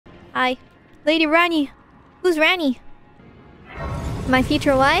Hi. Lady Ranni. Who's Ranni? My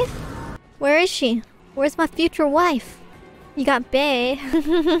future wife? Where is she? Where's my future wife? You got Bae.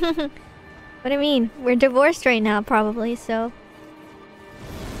 What do you mean? We're divorced right now, probably, so...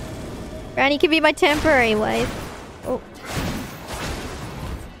 Ranni could be my temporary wife. Oh.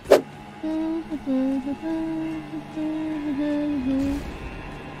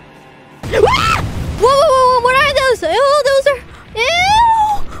 Whoa! What are those? Oh, those are... Ew!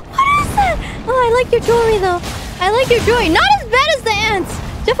 What is that? Oh, I like your jewelry, though. I like your jewelry. Not as bad as the ants!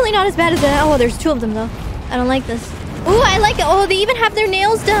 Definitely not as bad as the... Oh, there's 2 of them, though. I don't like this. Ooh, I like it. Oh, they even have their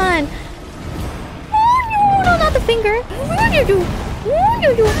nails done. Oh, no, not the finger.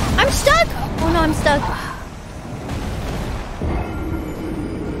 I'm stuck. Oh, no, I'm stuck.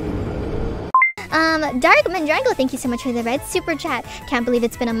 Dark Mandrago, thank you so much for the red super chat. Can't believe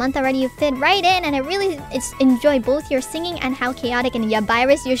it's been a month already. You fit right in, and I really enjoy both your singing and how chaotic and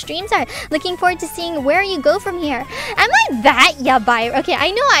YABYRYS your streams are. Looking forward to seeing where you go from here. Am I that YABYRYS? Okay, I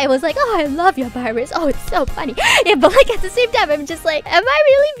know I was like, oh, I love YABYRYS. Oh, it's so funny. Yeah, but like at the same time, I'm just like, am I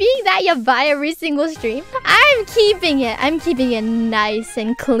really being that YABYRYS every single stream? I'm keeping it. I'm keeping it nice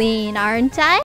and clean, aren't I?